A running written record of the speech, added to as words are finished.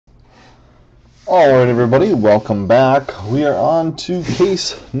Alright everybody, welcome back. We are on to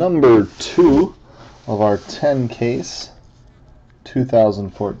case number 2 of our 10 case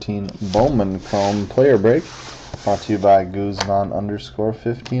 2014 Bowman Chrome Player Break, brought to you by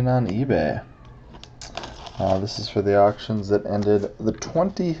Guzman_15 on eBay. This is for the auctions that ended the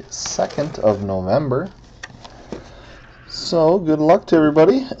 22nd of November. So good luck to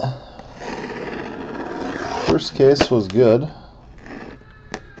everybody. First case was good.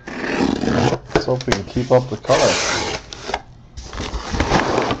 Let's hope we can keep up the color.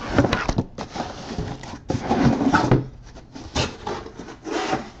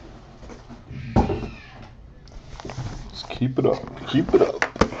 Just keep it up, keep it up.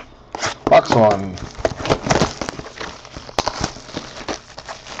 Box one.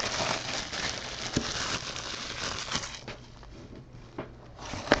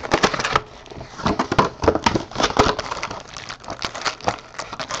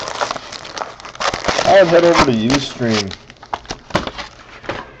 I would head over to Ustream.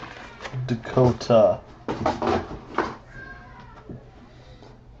 Dakota.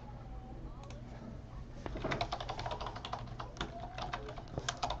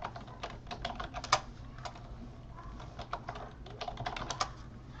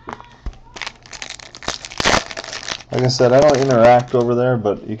 Like I said, I don't interact over there,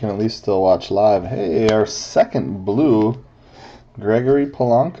 but you can at least still watch live. Hey, our second blue, Gregory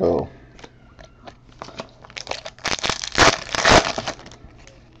Polanco.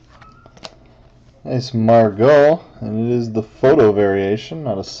 Nice Margot, and it is the photo variation,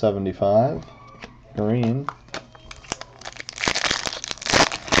 not a 75. Green.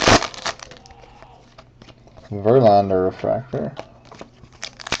 Verlander refractor.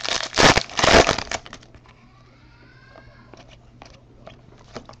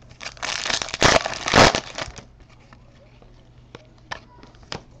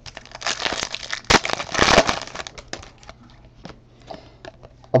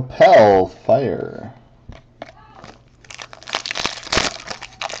 Appel Fire.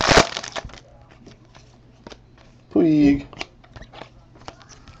 Puig.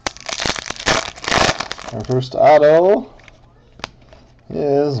 Our first auto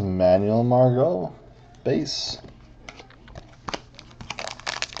is Manuel Margot, base.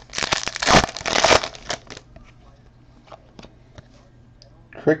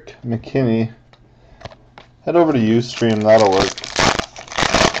 Crick McKinney. Head over to Ustream, that'll work.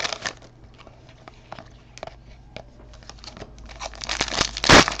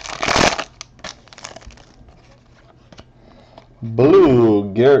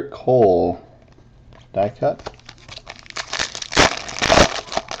 Blue, Garrett Cole, die cut.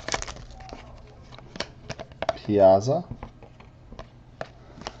 Piazza.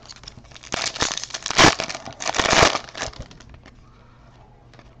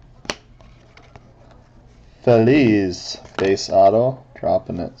 Feliz, base auto,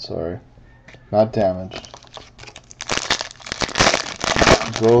 dropping it, sorry, not damaged.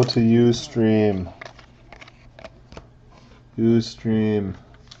 Go to Ustream. Ustream.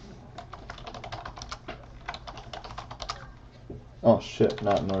 Oh shit,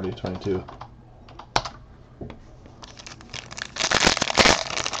 not Nordy 22.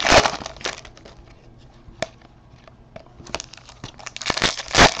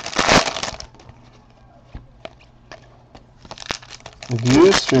 If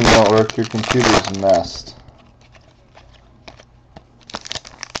Ustream don't work, your computer's messed.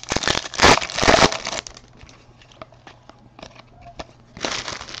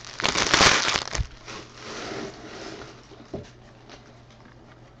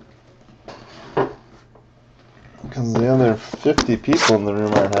 Because the other 50 people in the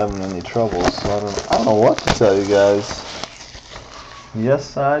room aren't having any trouble, so I don't know what to tell you guys.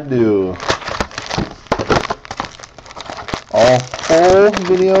 Yes, I do. All full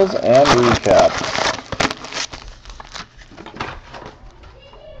videos and recaps.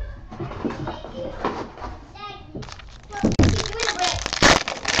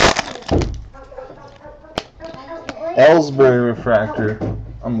 Ellsbury refractor.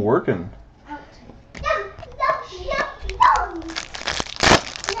 I'm working.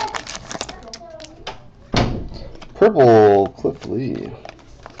 Purple Cliff Lee.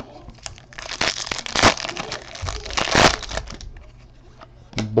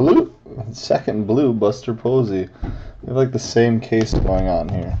 Blue, second blue Buster Posey. We have like the same case going on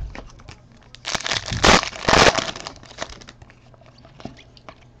here.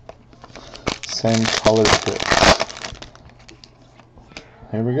 Same color kit.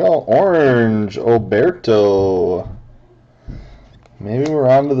 Here we go. Orange Oberto. Maybe we're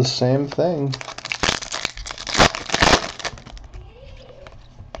on to the same thing.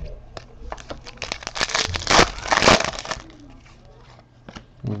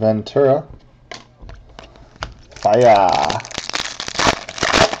 Ventura. Fire.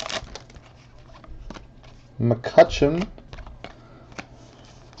 McCutcheon.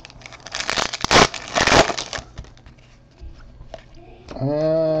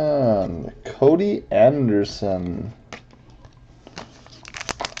 And Cody Anderson.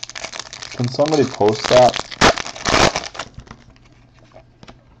 Can somebody post that?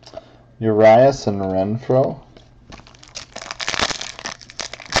 Urias and Renfro.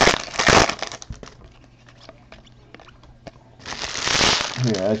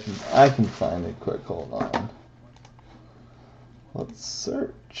 Here, I can find it quick. Hold on. Let's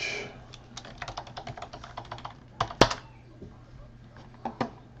search.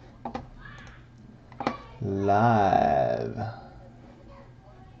 Live.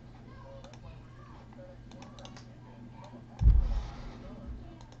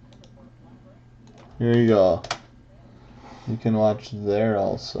 Here you go. You can watch there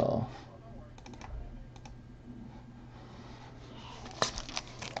also.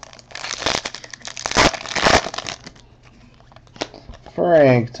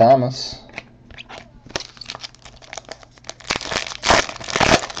 Frank Thomas.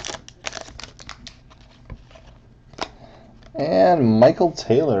 And Michael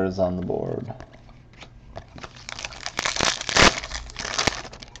Taylor is on the board.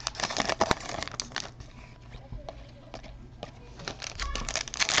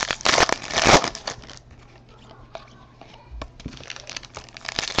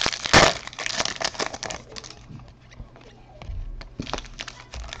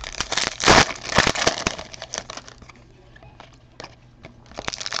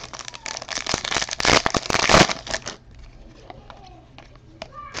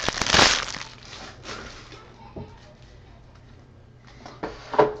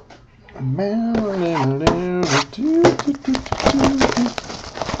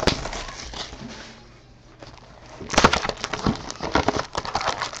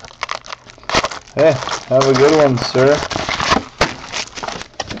 Hey, have a good one, sir.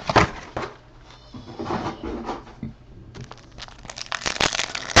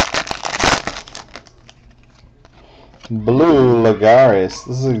 Blue Lagares.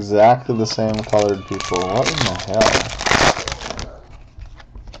 This is exactly the same colored people. What in the hell?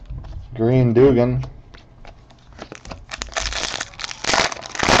 Green Dugan.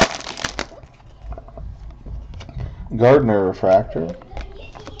 Gardner Refractor.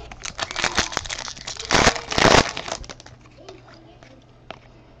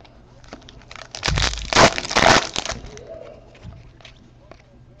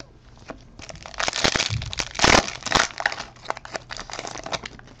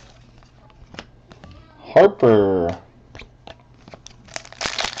 Harper.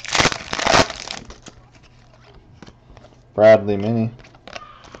 Bradley Mini.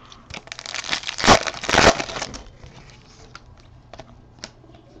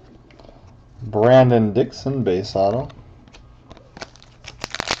 Brandon Dixon base auto.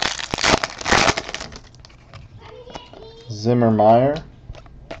 Zimmermeyer.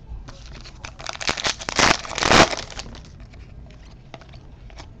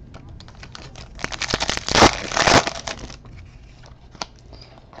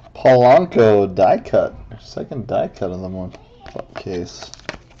 Polanco die cut. Second die cut of the one case.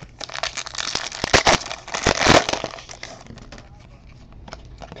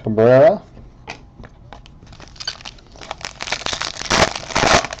 Cabrera.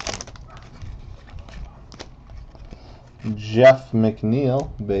 Jeff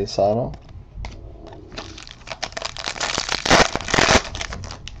McNeil base auto.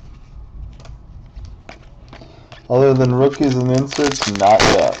 Other than rookies and inserts, not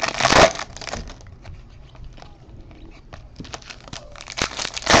yet.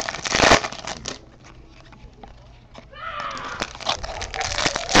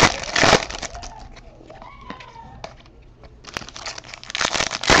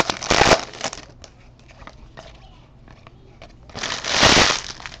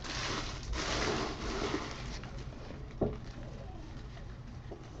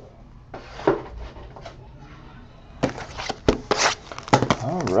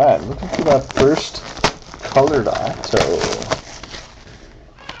 Alright, looking for that first colored auto.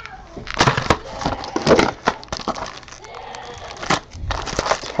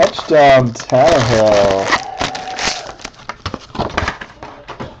 Touchdown Tannehill.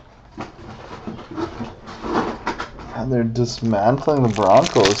 And they're dismantling the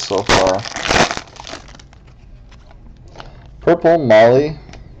Broncos so far. Purple Molly.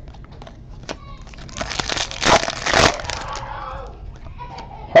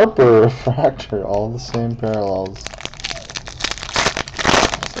 Harper Refractor, all the same parallels.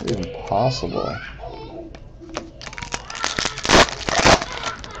 Even possible.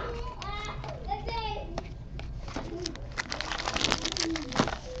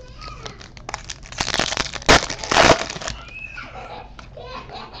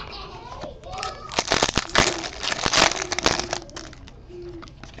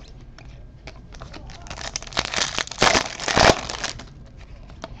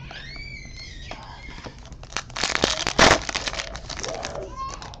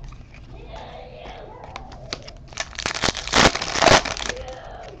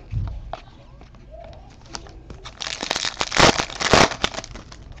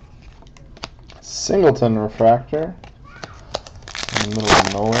 Singleton refractor in the middle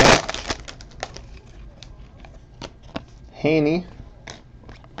of nowhere. Haney.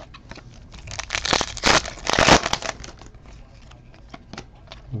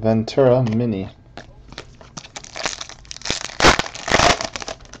 Ventura mini.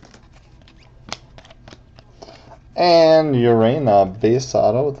 And Urena base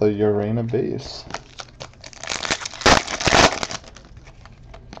auto with a Urena base.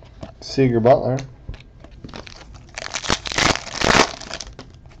 Seager Butler.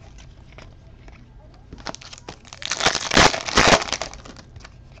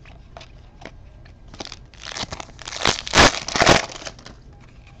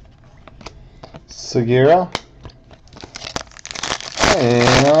 Segura.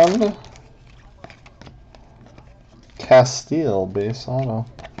 And Castile base auto.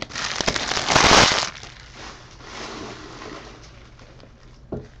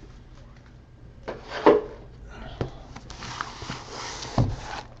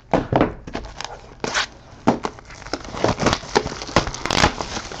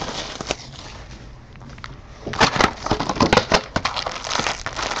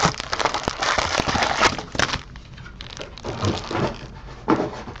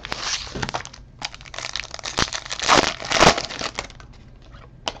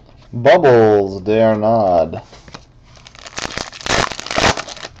 Bubbles, D'Arnaud.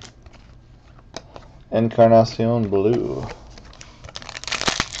 Encarnacion Blue.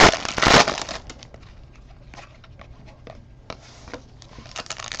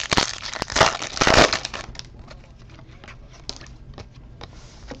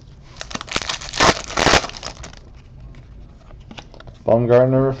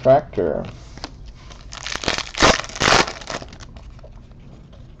 Baumgartner refractor.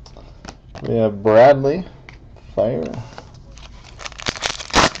 We have Bradley, Fire.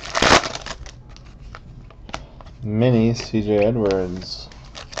 Mini, CJ Edwards.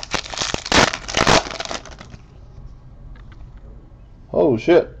 Oh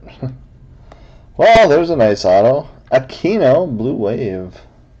shit. Well, there's a nice auto. Aquino, Blue Wave.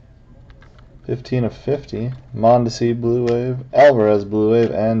 15 of 50. Mondesi, Blue Wave. Alvarez, Blue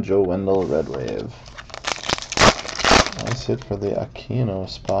Wave. And Joe Wendell, Red Wave. Nice hit for the Aquino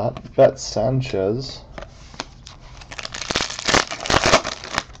spot. Bet Sanchez.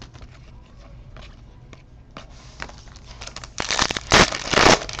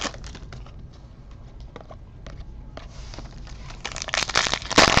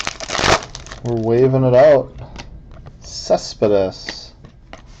 We're waving it out. Cespedes.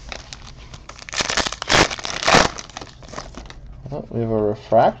 Oh, we have a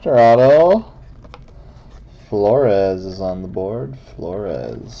refractor auto. Flores is on the board.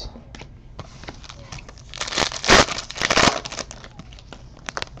 Flores.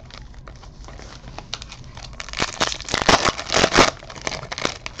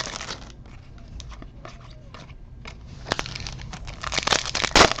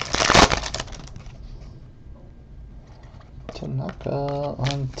 Tanaka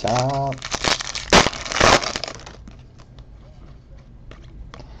on top.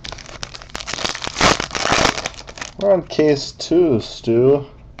 We're on case 2, Stu.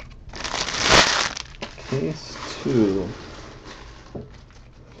 Case 2.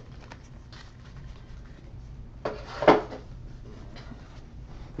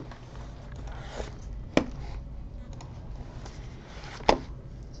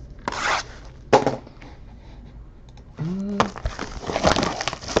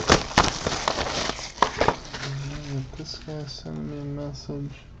 This guy sent me a message.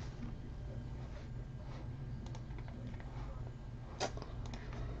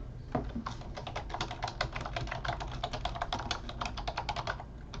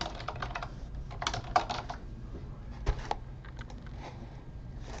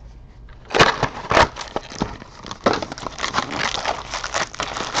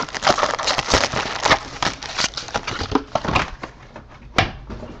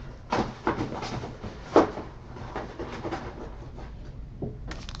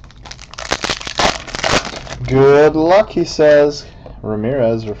 Good luck, he says.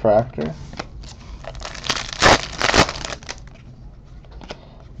 Ramirez refractor.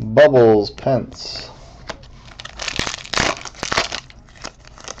 Bubbles Pence.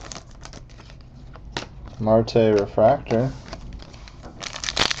 Marte refractor.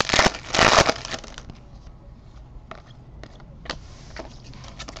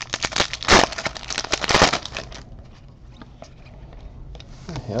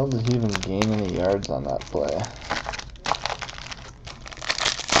 How the hell did he even gain any yards on that play?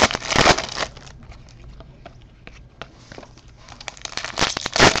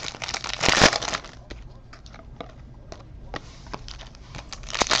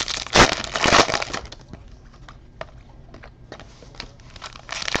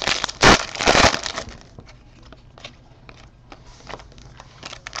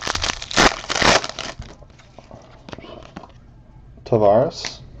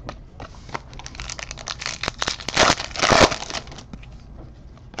 Tavares.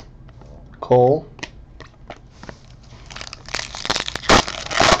 Cole.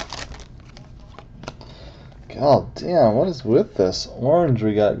 God damn, what is with this orange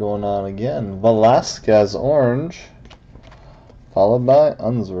we got going on again? Velasquez orange, followed by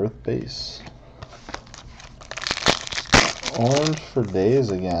Unsworth base. Orange for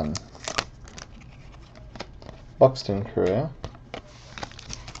days again. Buxton Korea.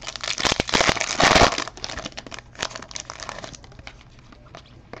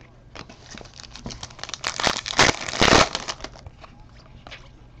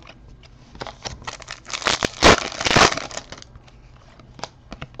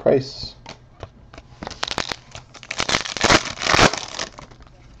 Price.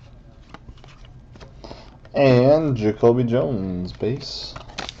 And Jacoby Jones base.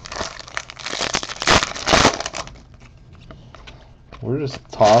 We're just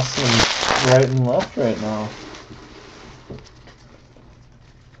tossing right and left right now.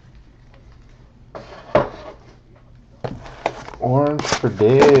 Orange for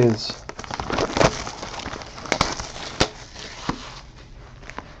days.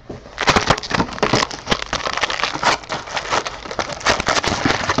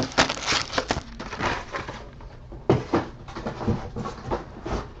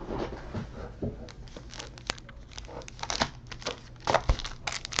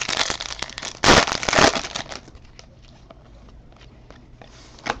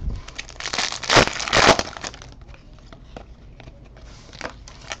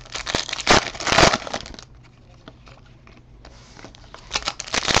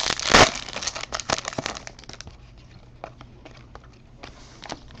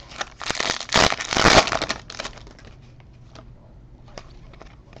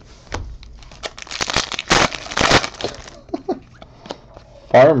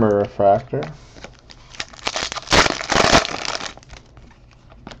 Farmer refractor.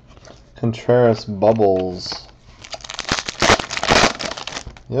 Contreras bubbles.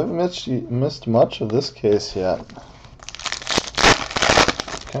 You haven't missed much of this case yet.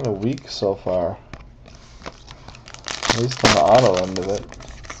 Kind of weak so far. At least on the auto end of it.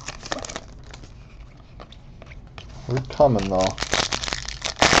 We're coming though.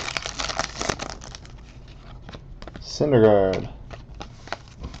 Syndergaard.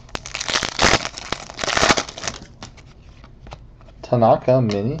 Tanaka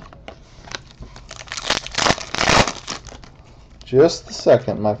mini. Just a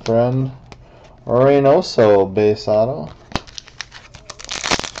second, my friend. Reynoso base auto.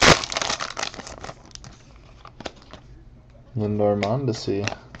 Lindor Mondesi.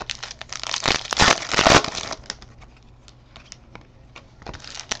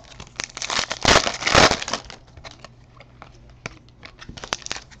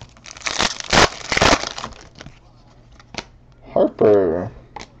 Harper.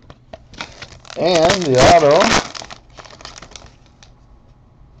 And the auto,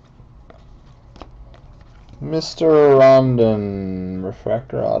 Mr. Rondon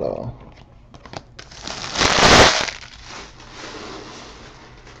refractor auto.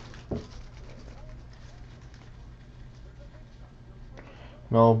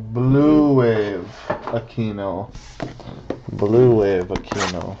 No, Blue Wave Aquino. Blue Wave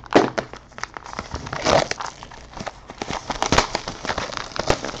Aquino.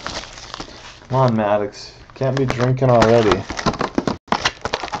 Come on, Maddox. Can't be drinking already.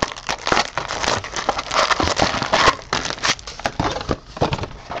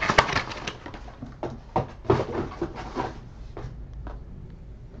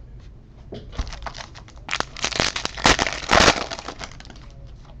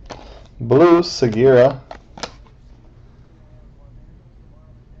 Blue Segura.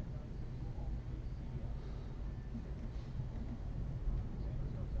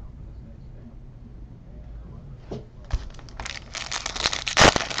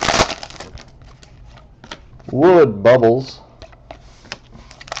 Wood Bubbles.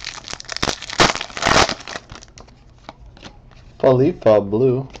 Khalifa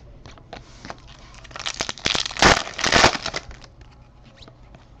Blue.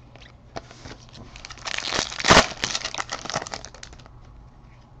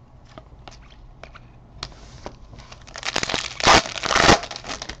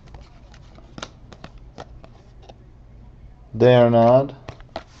 Darnod.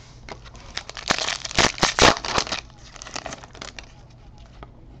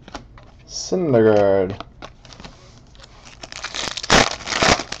 Syndergaard.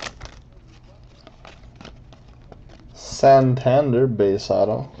 Santander base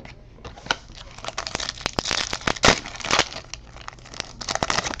auto.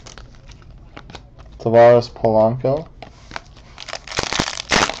 Tavares Polanco.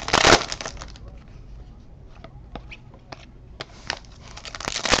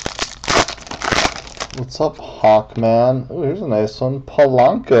 What's up, Hawkman? Oh, here's a nice one.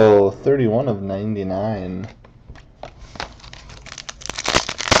 Polanco, 31 of 99.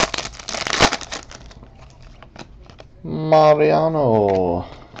 Mariano.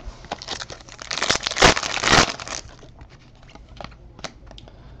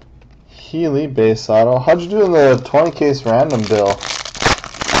 Healy base auto. How'd you do in the 20 case random, Bill? I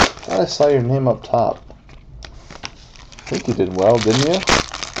thought I saw your name up top. I think you did well, didn't you?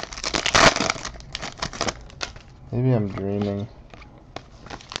 Maybe I'm dreaming.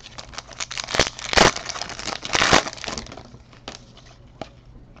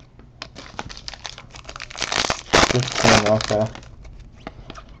 Okay.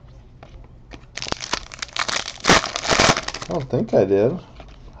 I don't think I did.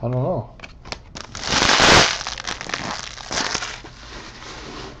 I don't know.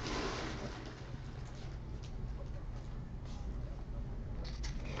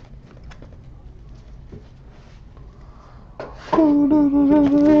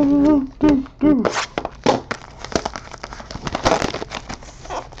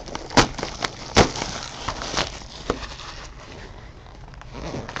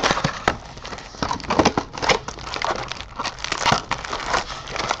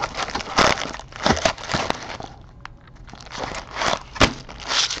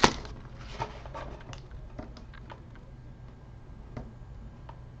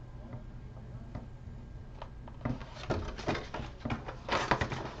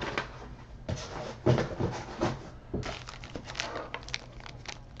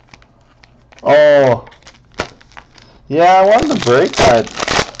 Oh, yeah, I wanted to break that.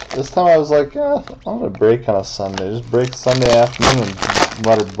 This time I was like, I want to break on a Sunday. Just break Sunday afternoon and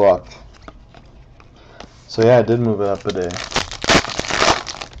let her buck. So yeah, I did move it up a day.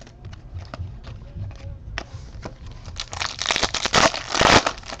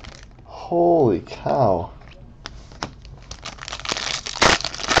 Holy cow.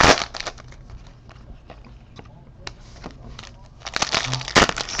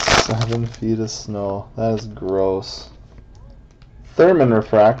 Seven feet of snow. That is gross. Thurman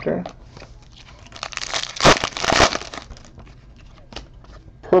refractor.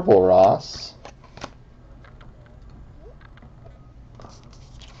 Purple Ross.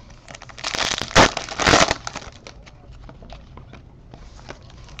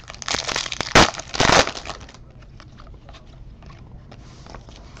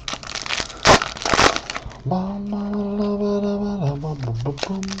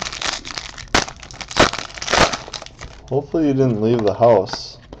 Hopefully you didn't leave the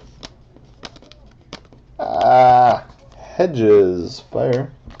house. Ah, Hedges, fire.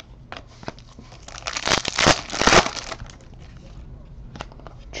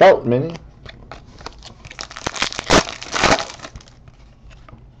 Trout mini.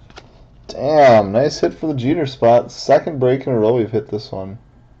 Damn, nice hit for the Jeter spot. Second break in a row we've hit this one.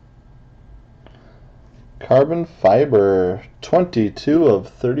 Carbon fiber, 22 of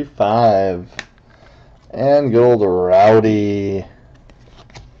 35. And good old Rowdy.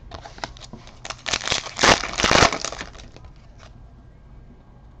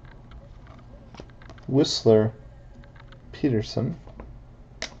 Whistler Peterson.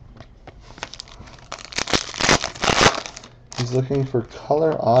 He's looking for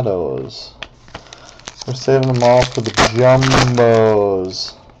color autos. We're saving them all for the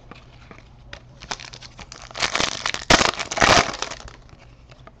jumbos.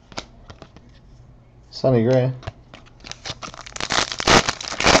 Sonny Gray.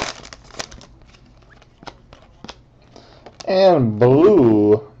 And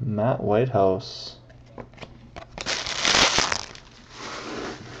blue, Matt Whitehouse.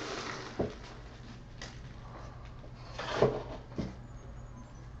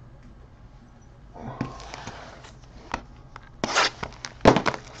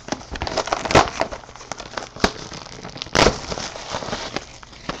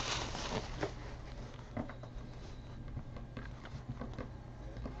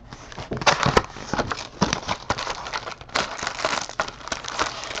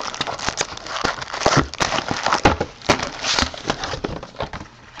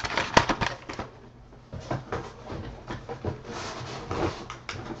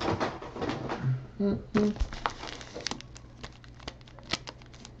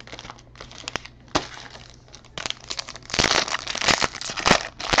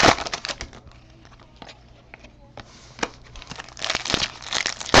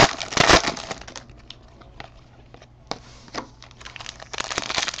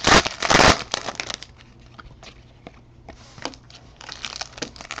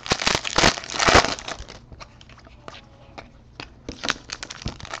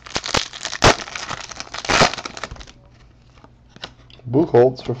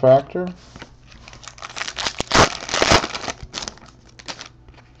 Buchholz refractor.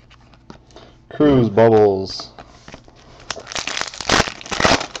 Cruz bubbles.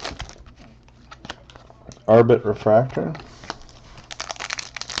 Arbit refractor.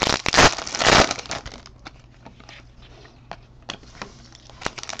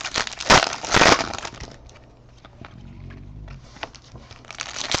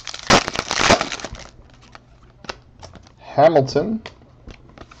 Hamilton.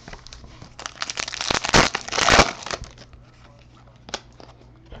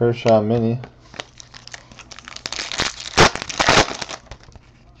 Kershaw mini.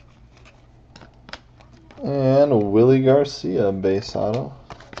 And Willie Garcia base auto.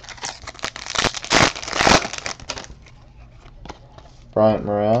 Bryant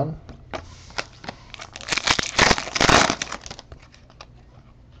Moran.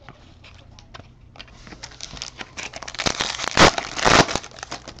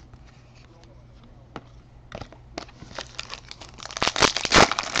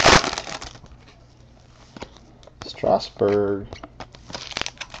 Strasburg.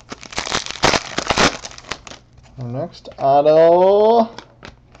 Our next auto,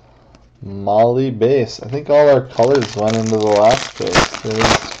 Molly base. I think all our colors went into the last case. They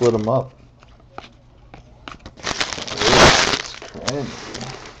didn't split them up. It's crazy.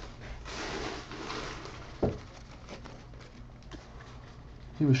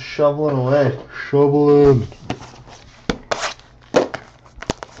 He was shoveling away. Shoveling.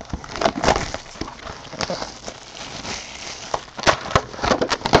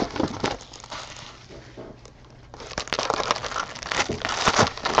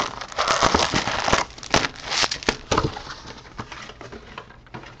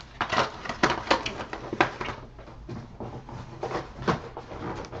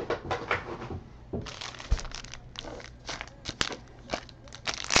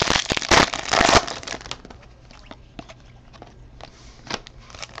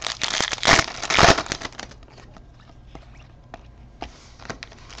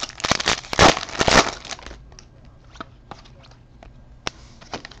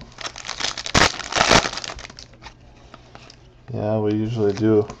 Yeah, we usually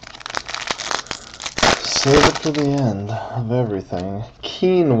do save it to the end of everything.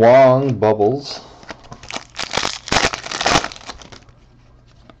 Keen Wong bubbles.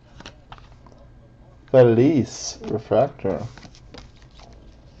 Felice refractor.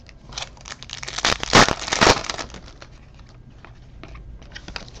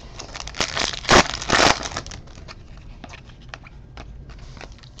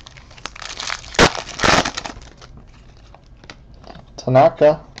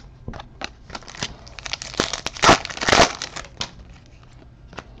 Tanaka.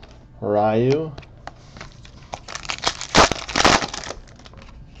 Ryu.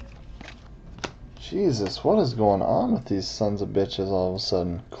 Jesus, what is going on with these sons of bitches all of a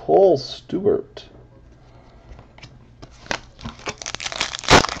sudden? Cole Stewart.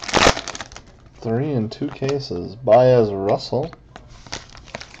 3 in 2 cases. Baez Russell.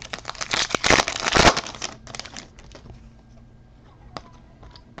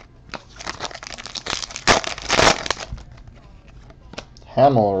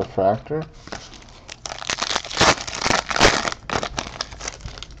 Hamill refractor.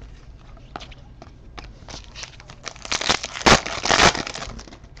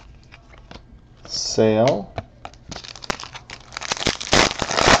 Sale.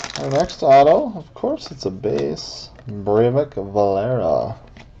 Our next auto, of course it's a base. Brevik Valera.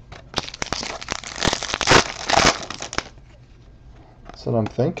 That's what I'm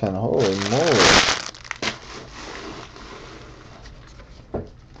thinking. Holy moly.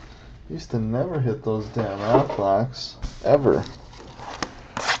 Used to never hit those damn Aflacs. Ever.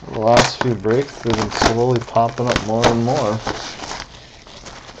 The last few breaks they've been slowly popping up more and more.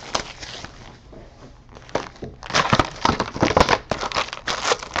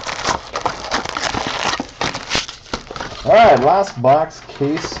 Alright, last box,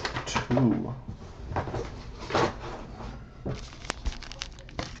 case 2.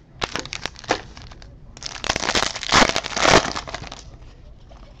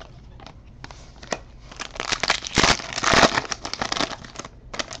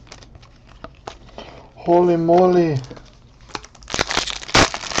 Holy moly.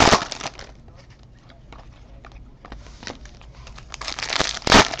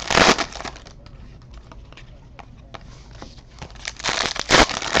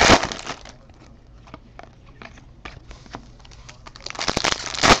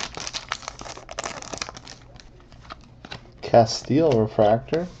 Castile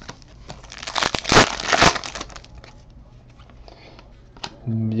refractor.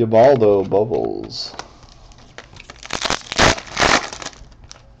 Ubaldo bubbles.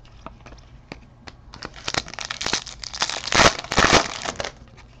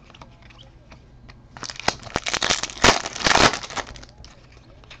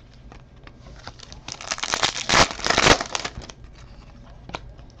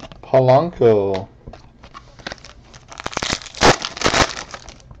 Polanco.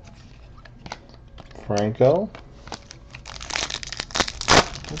 Franco.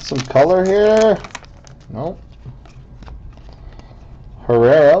 Get some color here. Nope.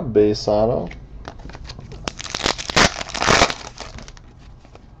 Herrera, base auto.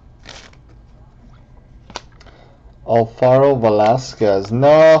 Alfaro Velasquez.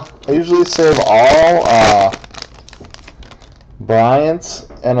 No, I usually save all Bryant's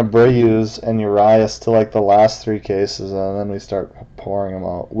and Abreu's and Urias to like the last 3 cases, and then we start pouring them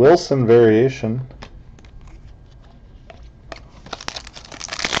out. Wilson variation.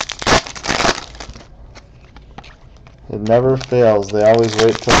 It never fails. They always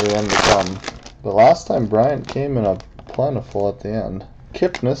wait till the end to come. The last time Bryant came in a plentiful at the end.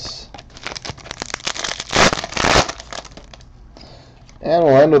 Kipnis. And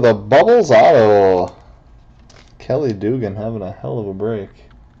we'll end with a Bubbles auto. Kelly Dugan having a hell of a break.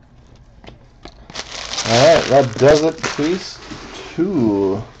 Alright, that does it. Case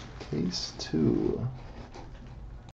 2. Case 2.